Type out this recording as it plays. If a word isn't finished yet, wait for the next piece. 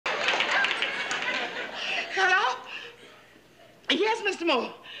Yes, Mr.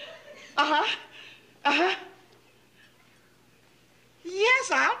 Moore.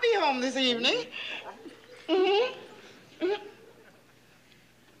 Yes, I'll be home this evening.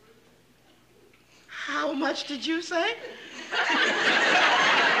 How much did you say?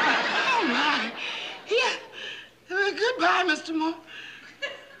 Oh, my. Yeah. Goodbye, Mr. Moore.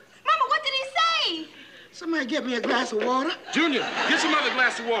 Mama, what did he say? Somebody get me a glass of water. Junior, get some other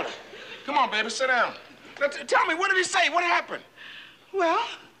glass of water. Come on, baby, sit down. Now, tell me, what did he say? What happened? Well,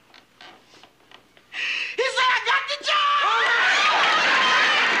 he said I got the job!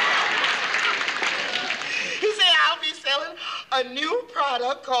 He said I'll be selling a new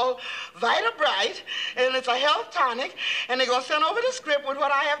product called Vita Brite, and it's a health tonic, and they're going to send over the script with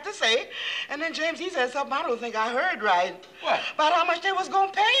what I have to say. And then, James, he said something I don't think I heard right. What? About how much they was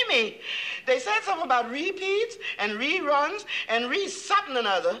going to pay me. They said something about repeats and reruns and re-something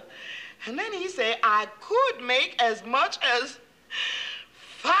another. And then he said I could make as much as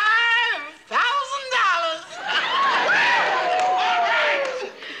 $5,000.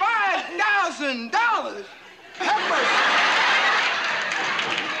 $5,000?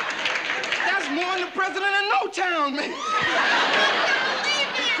 That's more than the president of No Town, man.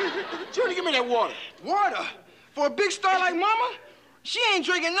 Junior, give me that water. Water? For a big star like Mama? She ain't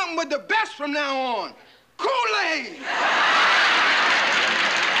drinking nothing but the best from now on. Kool-Aid!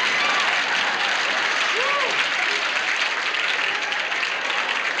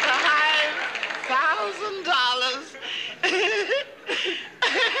 $5,000.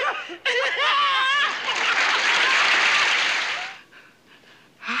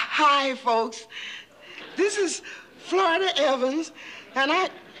 Hi, folks. This is Florida Evans, and I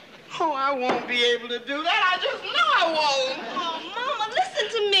won't be able to do that. I just know I won't. Oh, Mama, listen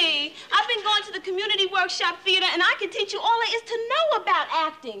to me. I've been going to the community workshop theater, and I can teach you all there is to know about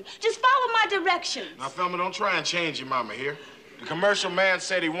acting. Just follow my directions. Now, Thelma, don't try and change your mama here. The commercial man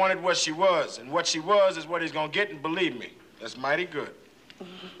said he wanted what she was, and what she was is what he's gonna get, and believe me, that's mighty good.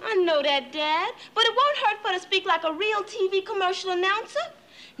 I know that, Dad, but it won't hurt for her to speak like a real TV commercial announcer.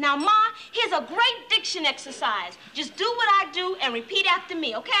 Now, Ma, here's a great diction exercise. Just do what I do and repeat after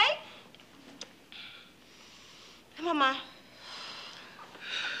me, okay? Come on, Ma.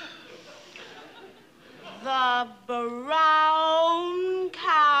 The brown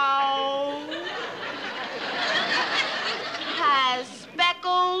cow has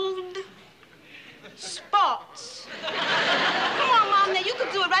speckled spots. Come on, Mom, now you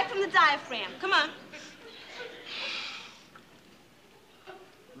can do it right from the diaphragm. Come on.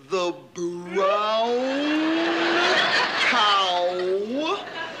 The brown cow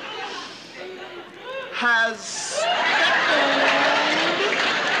has speckled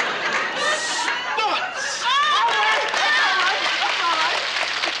spots. All right.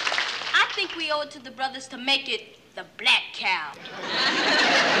 I think we owe it to the brothers to make it the black cow.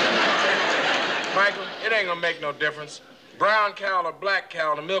 Michael, it ain't gonna make no difference. Brown cow or black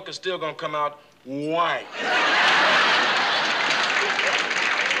cow, the milk is still gonna come out white.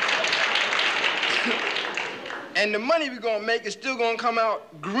 And the money we're gonna make is still gonna come out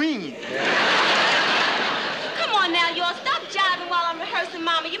green. Come on now, y'all. Stop jiving while I'm rehearsing,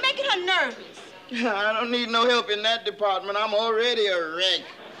 Mama. You're making her nervous. I don't need no help in that department. I'm already a wreck.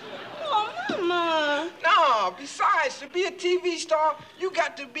 Oh, Mama. No, besides, to be a TV star, you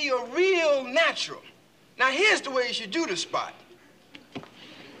got to be a real natural. Now, here's the way you should do the spot.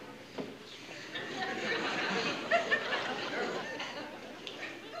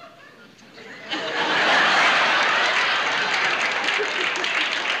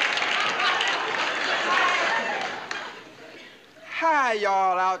 Hi,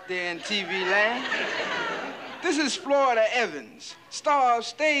 y'all out there in TV land. This is Florida Evans, star of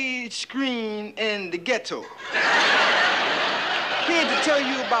stage, screen, and the ghetto. Here to tell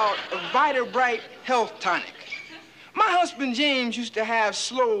you about a Vita Brite health tonic. My husband James used to have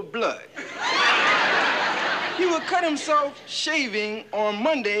slow blood. He would cut himself shaving on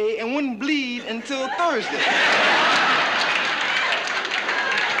Monday and wouldn't bleed until Thursday.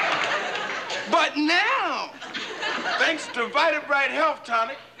 But now, Thanks to Vita Brite Health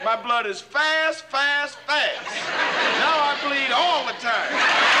Tonic, my blood is fast, fast, fast. Now I bleed all the time.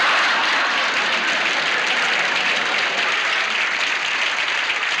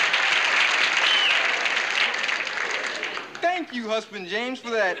 thank you, husband James,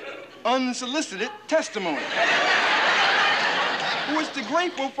 for that unsolicited testimony. For which the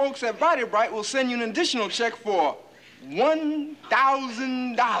grateful folks at Vita Brite will send you an additional check for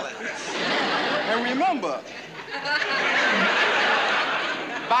 $1,000. And remember,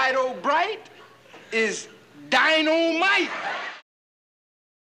 Vita Brite is dynamite.